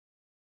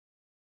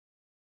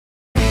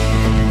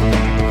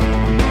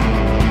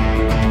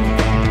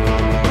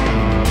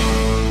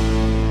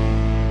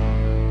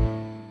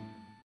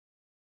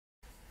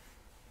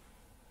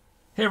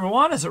Hey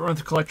everyone, as it runs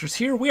the Collectors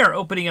here, we are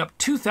opening up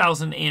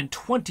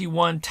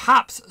 2021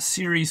 Topps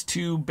Series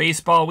 2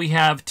 Baseball. We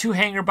have 2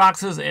 hanger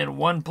boxes and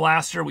 1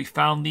 blaster. We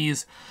found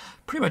these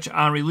pretty much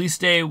on release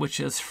day, which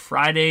is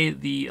Friday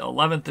the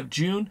 11th of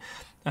June,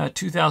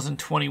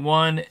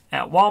 2021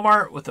 at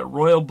Walmart with the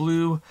royal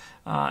blue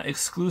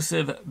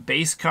exclusive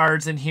base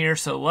cards in here.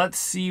 So let's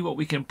see what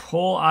we can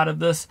pull out of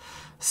this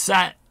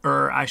set,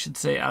 or I should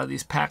say out of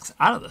these packs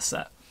out of the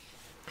set.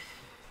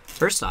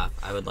 First off,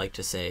 I would like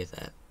to say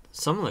that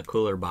some of the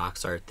cooler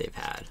box art they've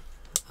had.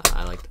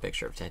 I like the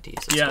picture of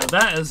Tatis. Yeah, cool.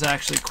 That is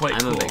actually quite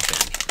cool. I'm a big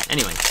fan.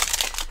 Anyway,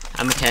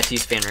 I'm a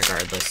Tatis fan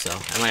regardless, so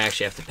I might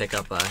actually have to pick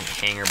up a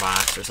hanger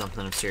box or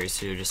something of Series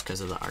 2 just because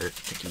of the art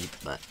to keep.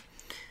 But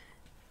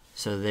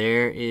so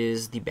there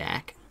is the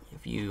back,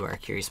 if you are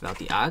curious about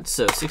the odds.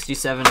 So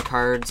 67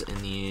 cards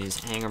in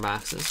these hanger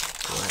boxes.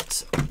 So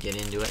let's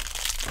get into it.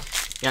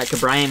 Got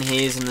Ke'Bryan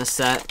Hayes in this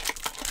set,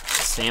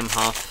 Sam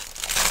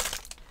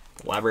Huff,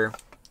 Weber,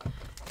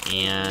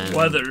 and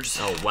Weathers.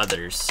 Oh,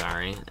 Weathers,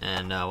 sorry.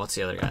 And what's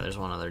the other guy? There's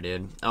one other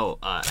dude. Oh,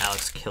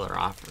 Alex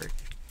Killaroff or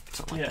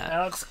something like that. Yeah,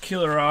 Alex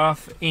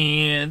Killaroff.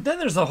 And then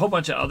there's a whole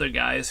bunch of other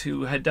guys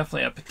who had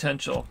definitely have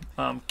potential.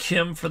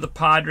 Kim for the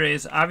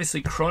Padres.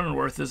 Obviously,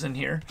 Cronenworth is in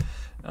here.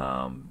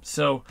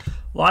 So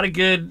a lot of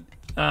good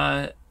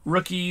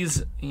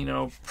rookies. You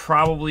know,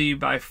 probably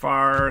by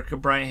far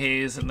Ke'Bryan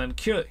Hayes. And then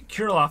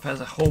Killaroff has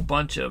a whole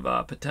bunch of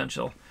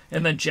potential.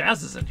 And then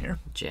Jazz is in here.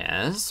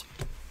 Jazz.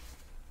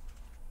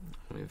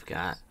 We've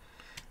got,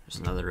 there's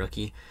another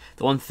rookie.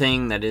 The one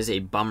thing that is a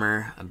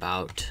bummer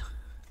about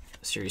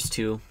Series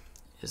 2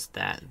 is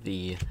that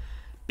the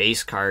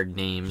base card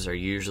names are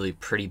usually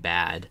pretty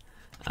bad.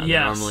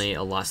 Yes. Normally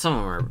a lot, some of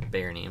them are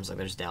bigger names, like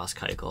there's Dallas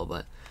Keuchel,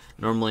 but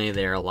normally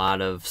there are a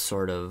lot of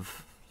sort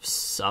of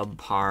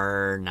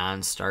subpar,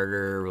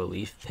 non-starter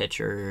relief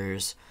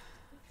pitchers,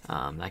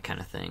 that kind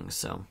of thing.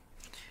 So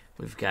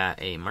we've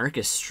got a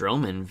Marcus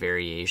Stroman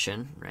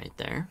variation right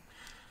there.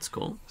 That's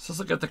cool. So let's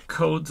look at the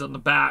codes on the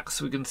back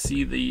so we can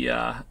see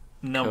the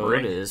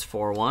numbering. Code is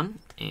 41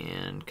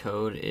 and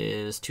code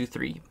is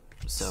 23.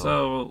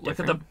 So look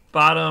at the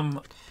bottom.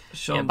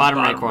 Yeah, bottom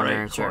right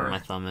corner. That's where my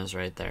thumb is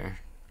right there.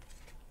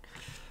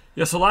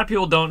 Yeah, so a lot of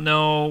people don't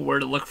know where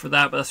to look for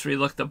that, but that's where you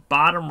look. The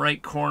bottom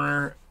right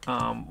corner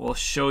will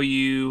show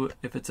you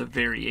if it's a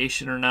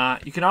variation or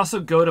not. You can also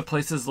go to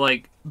places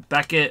like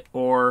Beckett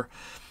or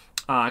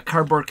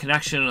Cardboard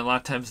Connection, and a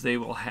lot of times they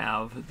will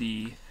have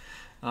the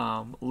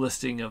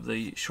listing of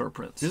the short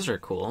prints. These are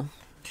cool.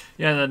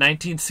 Yeah, the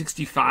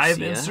 1965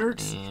 Garcia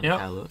inserts. And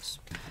Kyle Lewis.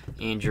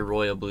 And your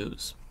Royal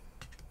Blues.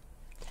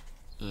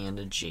 And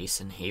a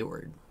Jason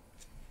Hayward.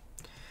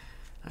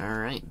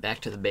 Alright, back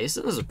to the base.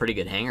 This is a pretty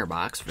good hanger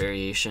box.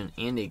 Variation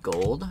and a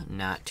gold.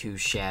 Not too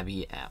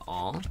shabby at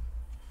all.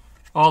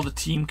 All the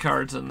team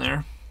cards in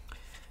there.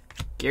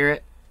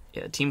 Garrett.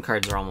 Yeah, team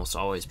cards are almost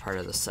always part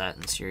of the set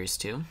in Series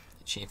 2.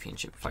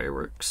 Championship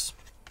Fireworks.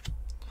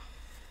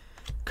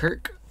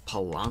 Kirk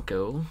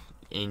Polanco,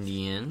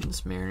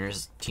 Indians,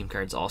 Mariners. Team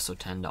cards also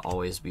tend to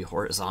always be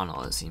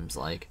horizontal, it seems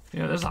like.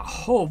 Yeah, there's a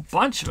whole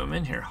bunch of them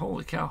in here.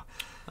 Holy cow.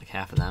 Like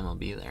half of them will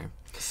be there.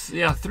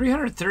 Yeah,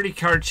 330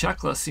 card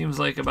checklist. Seems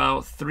like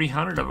about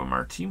 300 of them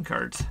are team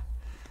cards.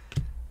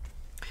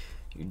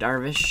 Yu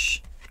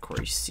Darvish,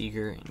 Corey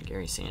Seager, and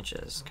Gary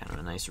Sanchez. Kind of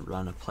a nice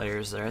run of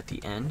players there at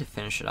the end to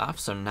finish it off,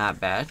 so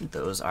not bad.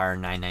 Those are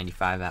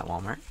 $9.95 at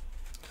Walmart.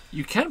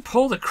 You can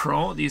pull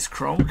these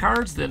chrome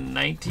cards, the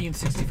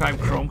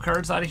 1965 chrome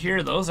cards out of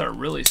here. Those are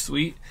really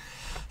sweet.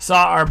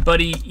 Saw our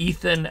buddy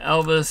Ethan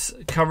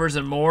Elvis Covers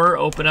and More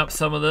open up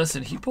some of this,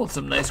 and he pulled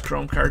some nice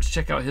chrome cards.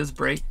 Check out his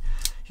break.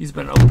 He's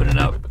been opening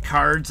up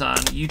cards on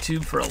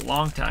YouTube for a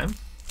long time.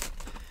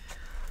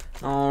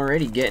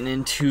 Alrighty, getting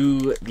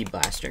into the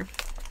blaster.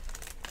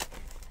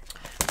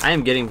 I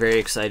am getting very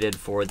excited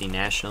for the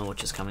National,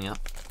 which is coming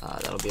up.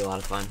 That'll be a lot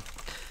of fun.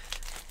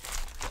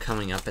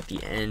 Coming up at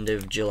the end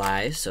of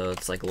July, so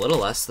it's like a little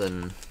less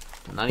than,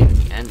 not even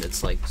the end,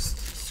 it's like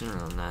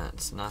sooner than that.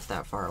 It's not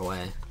that far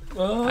away.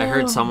 I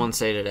heard someone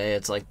say today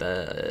it's like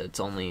it's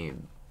only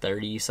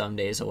 30 some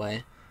days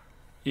away.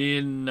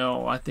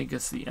 No, I think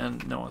it's the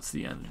end. No, it's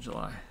the end of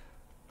July.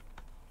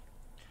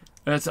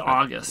 It's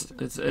August.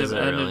 It's end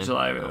of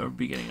July or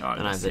beginning of August.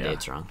 Then I have the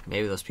dates wrong.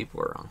 Maybe those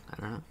people were wrong.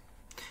 I don't know.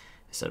 They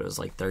said it was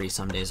like 30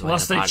 some days away.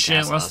 Unless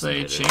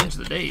they change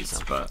the dates.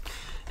 So. But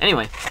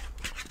anyway,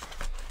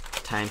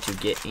 time to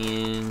get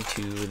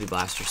into the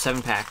blaster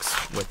 7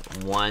 packs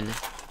with 1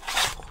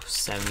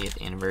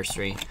 70th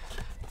anniversary.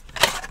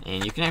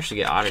 And you can actually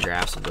get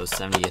autographs of those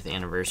 70th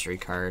anniversary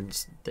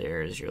cards.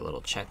 There's your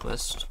little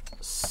checklist.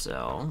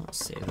 So, I'll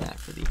save that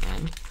for the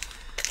end.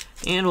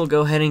 And we'll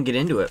go ahead and get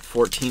into it.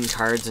 14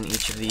 cards in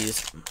each of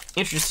these.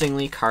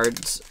 Interestingly,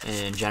 cards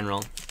in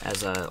general,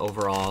 as a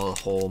overall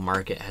whole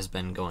market, has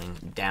been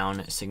going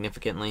down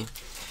significantly.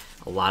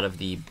 A lot of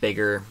the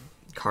bigger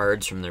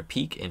cards from their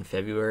peak in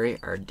February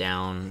are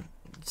down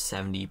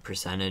 70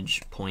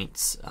 percentage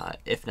points,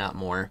 if not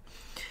more.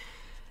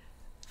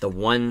 The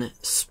one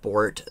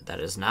sport that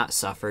has not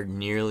suffered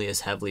nearly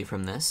as heavily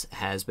from this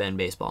has been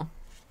baseball.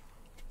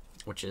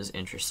 which is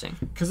interesting.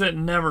 Because it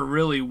never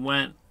really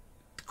went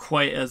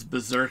quite as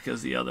berserk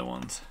as the other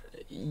ones.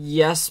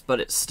 Yes, but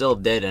it still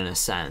did in a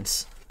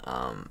sense.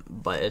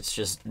 But it's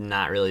just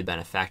not really been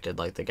affected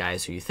like the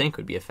guys who you think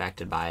would be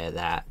affected by it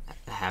that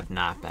have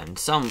not been.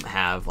 Some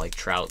have, like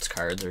Trout's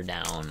cards are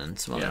down and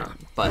some other,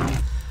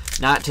 but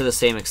not to the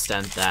same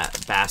extent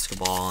that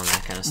basketball and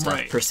that kind of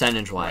stuff,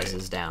 percentage-wise,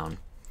 is down.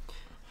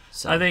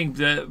 So I think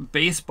that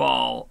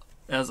baseball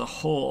as a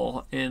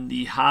whole in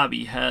the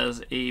hobby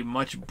has a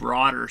much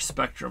broader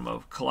spectrum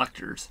of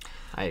collectors.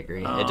 I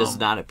agree. It does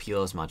not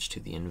appeal as much to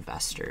the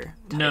investor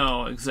type.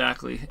 No,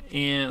 exactly.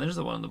 And there's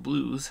the one in the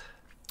blues.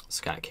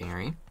 Scott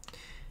Kingery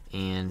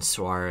and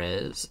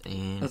Suarez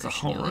and that's a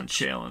home run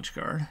challenge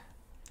card.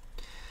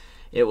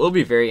 It will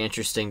be very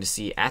interesting to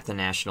see at the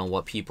National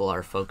what people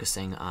are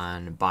focusing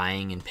on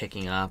buying and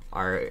picking up.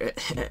 Are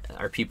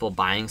people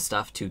buying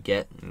stuff to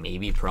get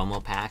maybe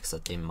promo packs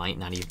that they might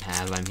not even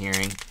have, I'm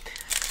hearing.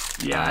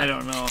 Yeah, I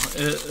don't know.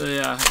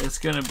 It's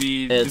going to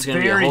be a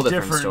very whole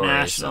different story,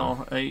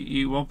 National. so.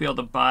 You won't be able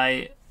to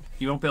buy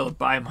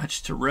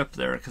much to rip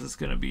there because it's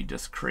going to be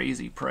just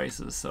crazy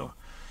prices. So.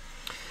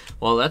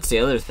 Well, that's the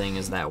other thing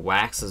is that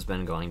wax has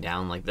been going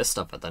down. Like this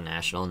stuff at the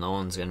National, no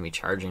one's going to be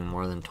charging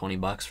more than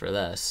 $20 for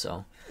this.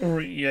 So.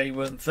 Yeah, you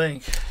wouldn't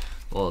think.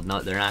 Well,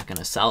 no, they're not going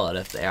to sell it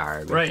if they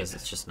are because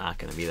it's just not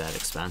going to be that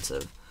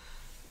expensive.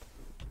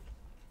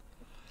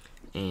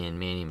 And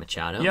Manny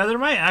Machado. Yeah, there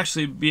might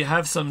actually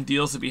have some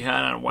deals to be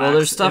had on wax. Well,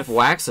 there's stuff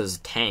wax is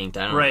tanked.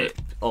 I don't know. Right.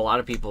 A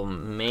lot of people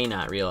may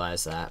not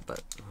realize that,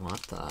 but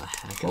what the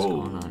heck is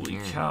going on Holy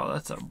here? cow,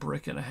 that's a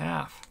brick and a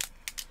half.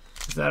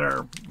 Is that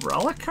our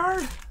relic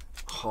card?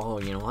 Oh,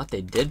 you know what?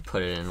 They did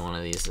put it in one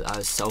of these. I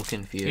was so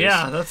confused.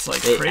 Yeah, that's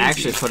like they crazy.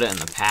 actually put it in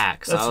the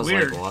pack. So That's I was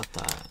weird. like, what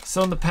the?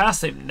 So in the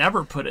past, they've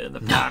never put it in the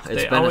pack. It's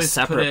they been a always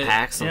separate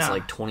pack since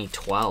like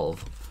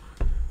 2012.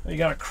 You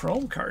got a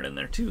chrome card in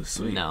there too.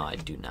 Sweet. No, I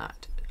do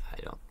not. I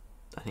don't.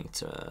 I think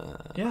it's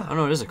a. Yeah. Oh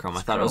no, it is a chrome.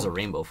 I thought it was a chrome.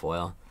 rainbow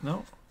foil.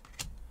 No.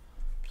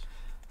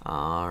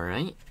 All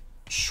right,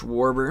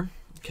 Schwarber,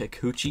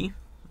 Kikuchi,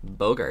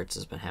 Bogarts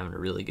has been having a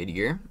really good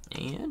year,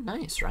 and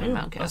nice Ryan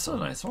Mountcastle. That's a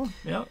nice one.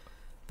 Yeah.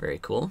 Very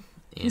cool.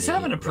 And He's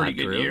having a pretty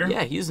good year.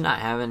 Yeah, he's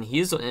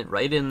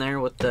right in there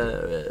with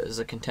as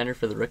a contender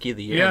for the Rookie of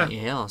the Year in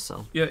the AL.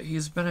 So yeah,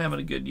 he's been having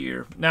a good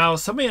year. Now,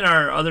 somebody in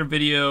our other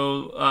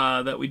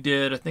video that we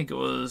did, I think it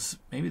was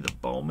maybe the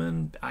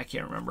Bowman, I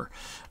can't remember,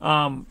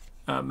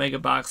 Mega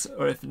Box,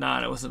 or if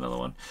not, it was another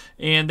one.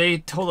 And they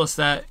told us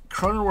that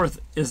Cronenworth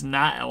is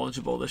not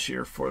eligible this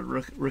year for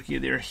Rookie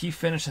of the Year. He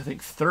finished, I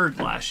think, third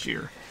last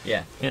year.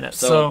 Yeah. In it.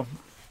 So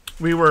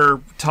we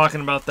were talking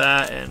about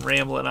that and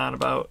rambling on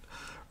about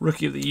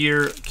Rookie of the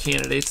Year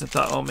candidates and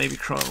thought, oh, maybe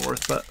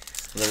Cronenworth, but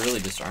there really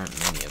just aren't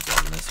many of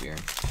them this year.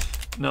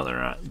 No, they're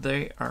not.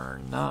 They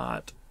are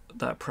not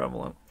that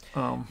prevalent.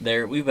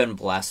 We've been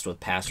blessed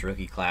with past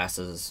rookie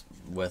classes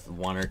with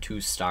 1 or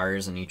 2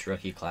 stars in each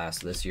rookie class.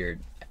 This year,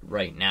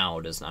 right now,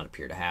 does not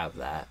appear to have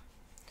that.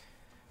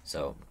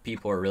 So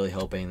people are really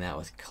hoping that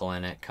with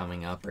Kalenic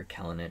coming up, or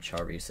Kalenic,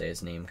 however you say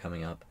his name,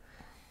 coming up,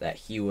 that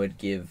he would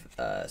give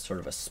sort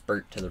of a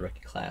spurt to the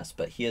rookie class,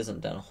 but he hasn't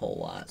done a whole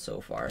lot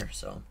so far.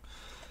 So.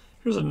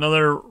 Here's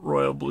another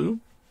Royal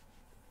Blue.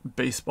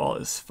 Baseball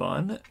is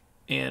fun,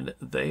 and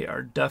they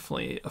are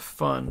definitely a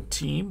fun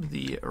team,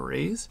 the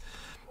Rays.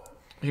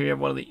 Here you have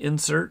one of the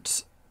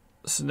inserts,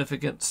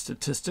 significant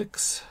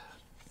statistics,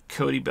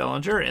 Cody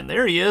Bellinger, and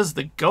there he is,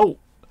 the GOAT,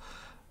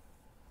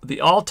 the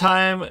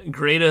all-time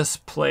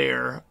greatest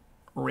player,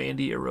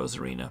 Randy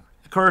Arozarena.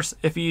 Of course,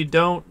 if you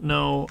don't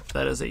know,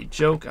 that is a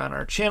joke on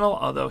our channel,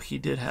 although he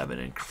did have an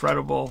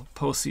incredible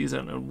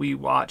postseason, and we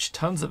watched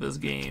tons of his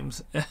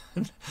games,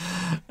 and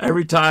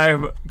every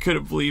time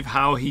couldn't believe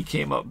how he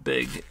came up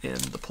big in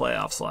the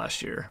playoffs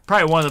last year.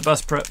 Probably one of the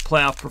best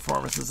playoff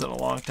performances in a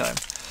long time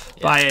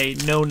by a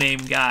no-name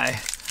guy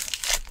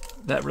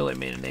that really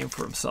made a name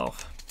for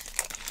himself.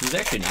 He's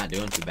actually not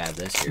doing too bad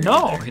this year.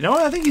 No, either. you know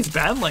what? I think he's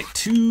batting like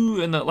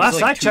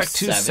last I checked,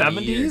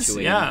 270s.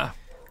 Yeah.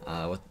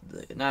 With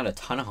not a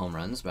ton of home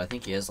runs, but I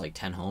think he has like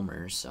 10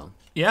 homers. So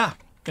yeah.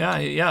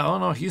 Oh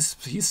no, he's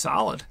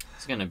solid.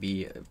 He's gonna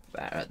be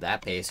at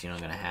that pace.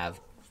 Gonna have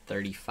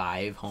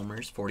 35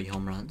 homers, 40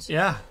 home runs.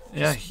 Yeah.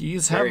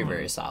 He's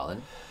very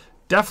solid.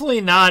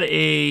 Definitely not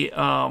a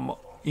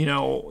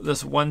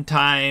this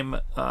one-time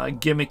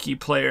gimmicky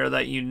player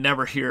that you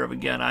never hear of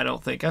again. I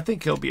don't think. I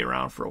think he'll be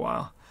around for a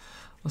while.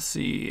 Let's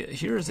see.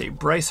 Here's a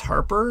Bryce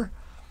Harper,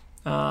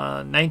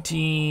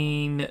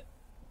 19.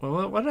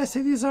 What did I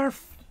say these are?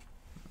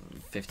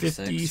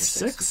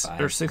 56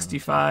 or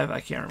 65. I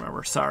can't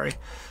remember. Sorry,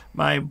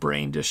 my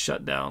brain just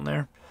shut down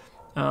there.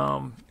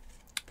 And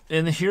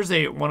here's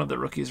one of the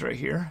rookies right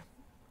here,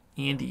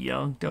 Andy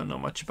Young. Don't know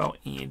much about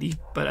Andy,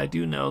 but I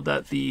do know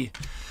that the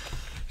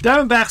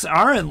Diamondbacks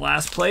are in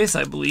last place,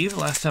 I believe.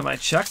 Last time I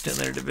checked in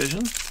their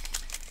division.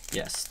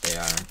 Yes, they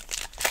are.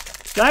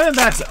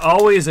 Diamondbacks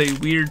always a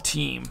weird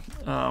team,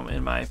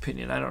 in my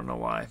opinion. I don't know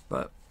why,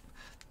 but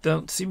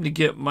don't seem to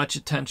get much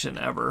attention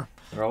ever.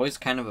 They're always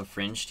kind of a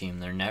fringe team.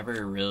 They're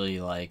never really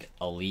like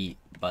elite,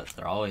 but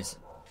they're always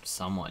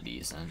somewhat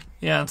decent.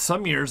 Yeah, in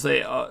some years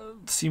they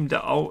seem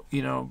to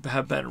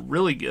have been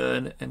really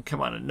good and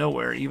come out of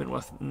nowhere, even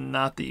with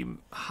not the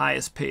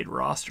highest paid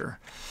roster.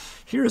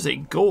 Here's a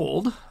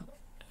gold.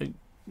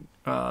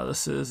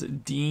 This is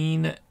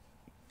Dean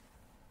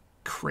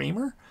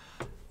Kramer.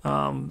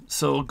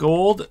 So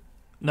gold,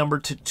 number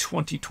to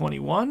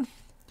 2021.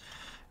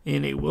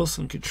 And a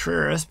Wilson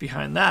Contreras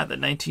behind that, the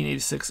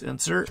 1986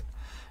 insert.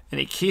 And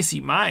a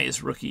Casey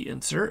Mize rookie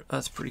insert.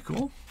 That's pretty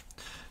cool.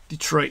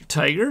 Detroit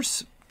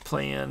Tigers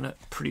playing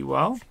pretty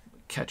well.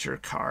 Catcher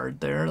card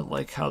there. I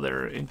like how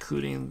they're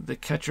including the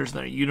catchers in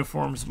their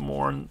uniforms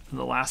more in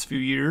the last few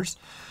years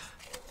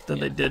than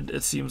they did,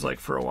 it seems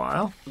like, for a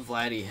while.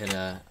 Vladdy hit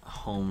a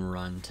home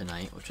run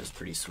tonight, which is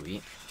pretty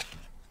sweet.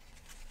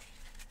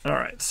 All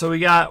right, so we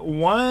got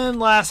one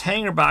last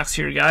hanger box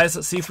here, guys.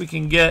 Let's see if we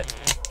can get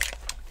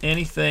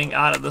anything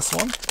out of this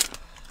one.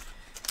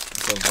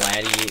 So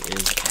Vladdy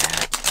is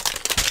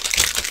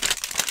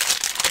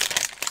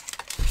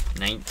at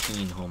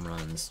 19 home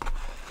runs.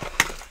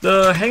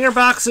 The hanger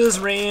boxes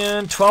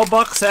ran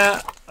 $12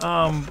 at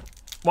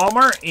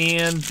Walmart,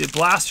 and the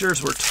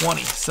blasters were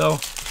 20. So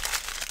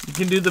you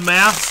can do the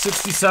math.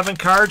 67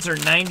 cards or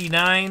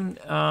 99.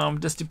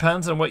 Just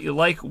depends on what you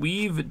like.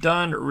 We've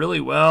done really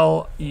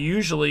well,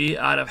 usually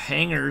out of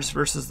hangers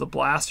versus the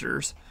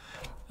blasters.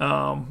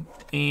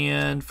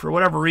 And for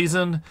whatever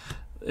reason,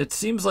 it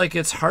seems like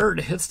it's harder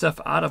to hit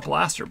stuff out of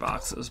blaster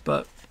boxes.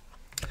 But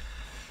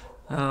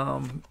I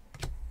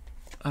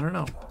don't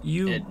know.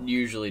 It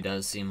usually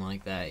does seem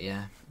like that,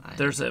 yeah.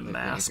 There's a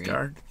mask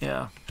card,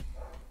 yeah.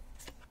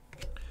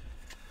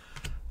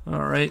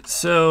 All right,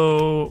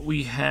 so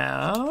we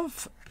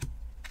have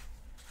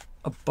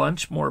a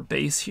bunch more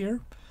base here.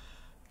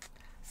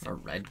 A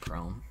red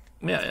chrome.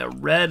 Yeah, a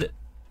red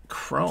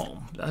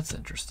chrome. That's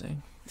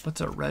interesting. What's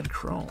a red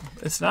chrome?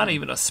 It's not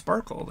even a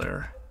sparkle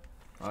there.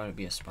 Why would it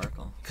be a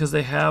sparkle? Because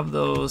they have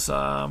those,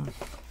 what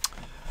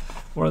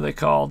are they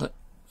called?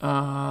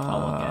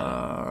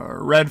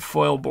 Red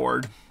foil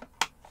board.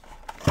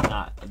 They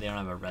don't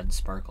have a red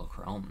sparkle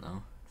chrome,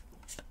 though.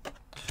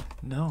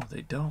 No,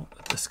 they don't.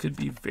 This could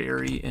be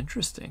very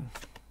interesting.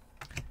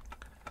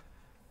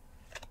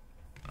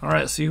 All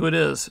right, see who it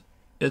is.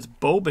 It's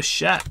Bo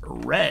Bichette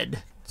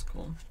Red. That's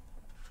cool.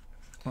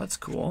 That's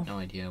cool. No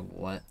idea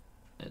what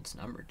it's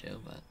numbered to,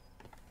 but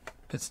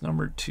it's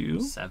number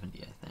 2.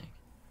 70, I think.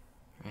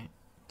 Right?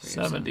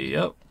 70,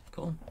 yep.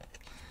 Cool.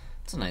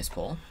 It's a nice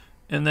pull.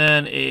 And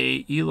then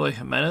a Eloy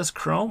Jimenez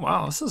chrome.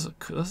 Wow, this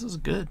is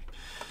good.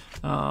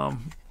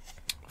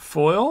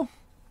 Foil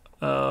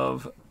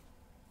of,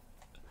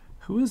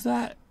 who is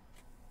that?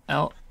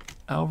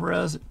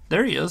 Alvarez.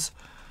 There he is.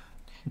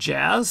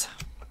 Jazz.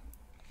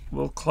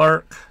 Will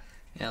Clark.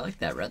 Yeah, I like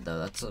that red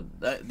though.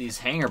 These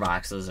hanger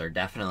boxes are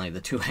definitely, the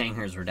 2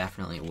 hangers were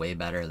definitely way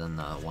better than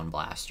the 1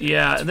 blaster.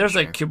 Yeah, and there's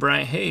like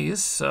Ke'Bryan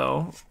Hayes,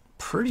 so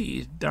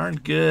pretty darn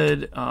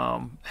good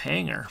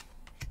hanger.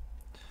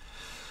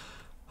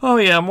 Oh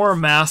yeah, more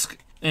mask.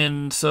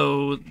 And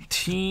so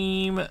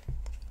team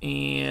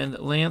and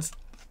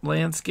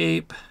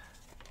landscape.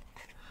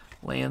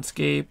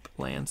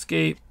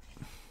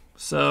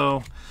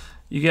 So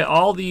you get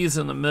all these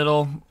in the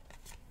middle,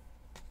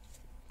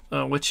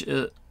 which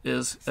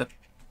is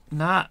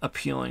not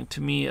appealing to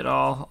me at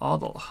all.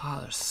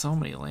 There's so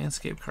many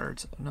landscape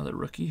cards. Another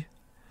rookie.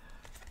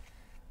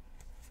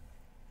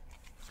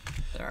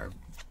 There are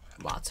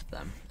lots of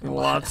them.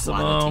 Lots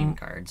of team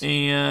cards.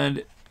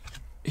 And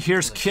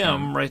here's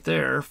Kim right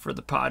there for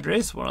the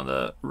Padres. One of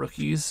the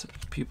rookies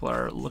people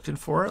are looking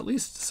for, at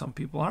least some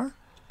people are.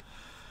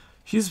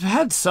 He's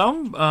had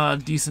some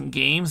decent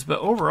games, but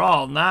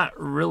overall not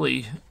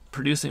really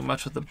producing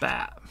much with the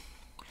bat.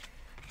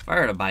 If I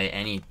were to buy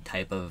any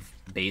type of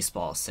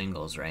baseball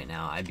singles right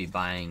now, I'd be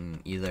buying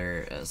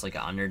either as like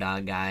an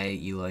underdog guy,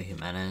 Eloy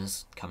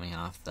Jimenez, coming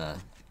off the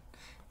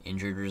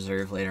injured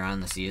reserve later on in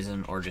the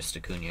season, or just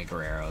Acuna,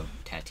 Guerrero,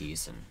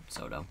 Tatis, and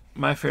Soto.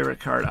 My favorite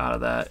card out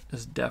of that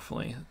is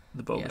definitely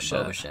the Bo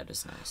Bichette. Bo Bichette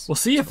is nice. We'll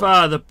see if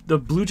the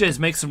Blue Jays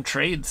make some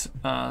trades.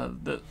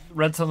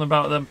 Read something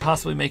about them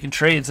possibly making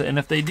trades, and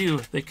if they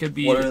do, they could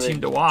be a team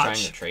to watch.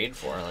 Trying to trade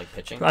for, like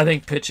pitching? I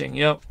think pitching.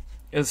 Yep.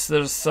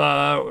 There's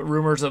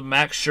rumors of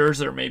Max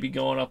Scherzer maybe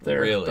going up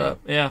there. Really? But,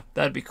 yeah,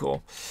 that'd be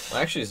cool. Well,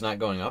 actually, he's not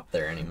going up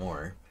there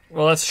anymore.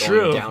 Well, that's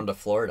true. Down to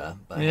Florida.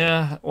 But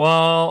yeah.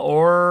 Well,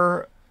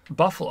 or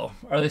Buffalo.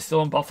 Are they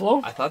still in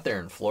Buffalo? I thought they're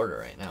in Florida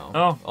right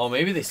now. Oh,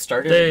 maybe they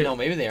started.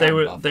 Maybe they are. They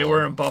were. In Buffalo. They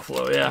were in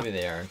Buffalo. Yeah. Maybe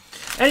they are.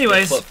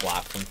 Anyways, flip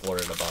flop from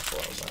Florida to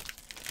Buffalo. But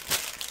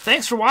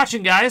thanks for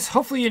watching, guys.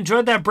 Hopefully you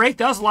enjoyed that break.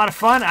 That was a lot of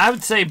fun. I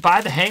would say buy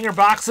the hanger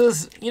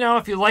boxes.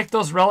 If you like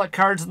those relic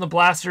cards and the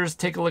blasters,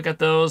 take a look at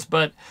those.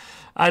 But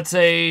I'd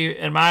say,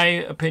 in my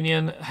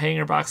opinion,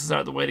 hanger boxes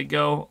are the way to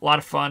go. A lot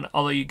of fun,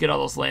 although you get all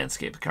those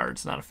landscape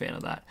cards. Not a fan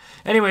of that.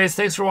 Anyways,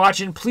 thanks for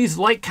watching. Please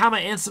like,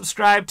 comment, and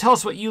subscribe. Tell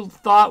us what you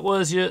thought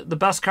was the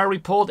best card we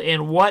pulled,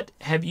 and what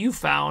have you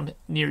found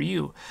near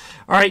you.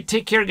 All right,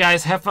 take care,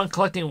 guys. Have fun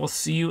collecting. We'll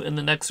see you in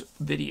the next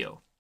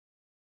video.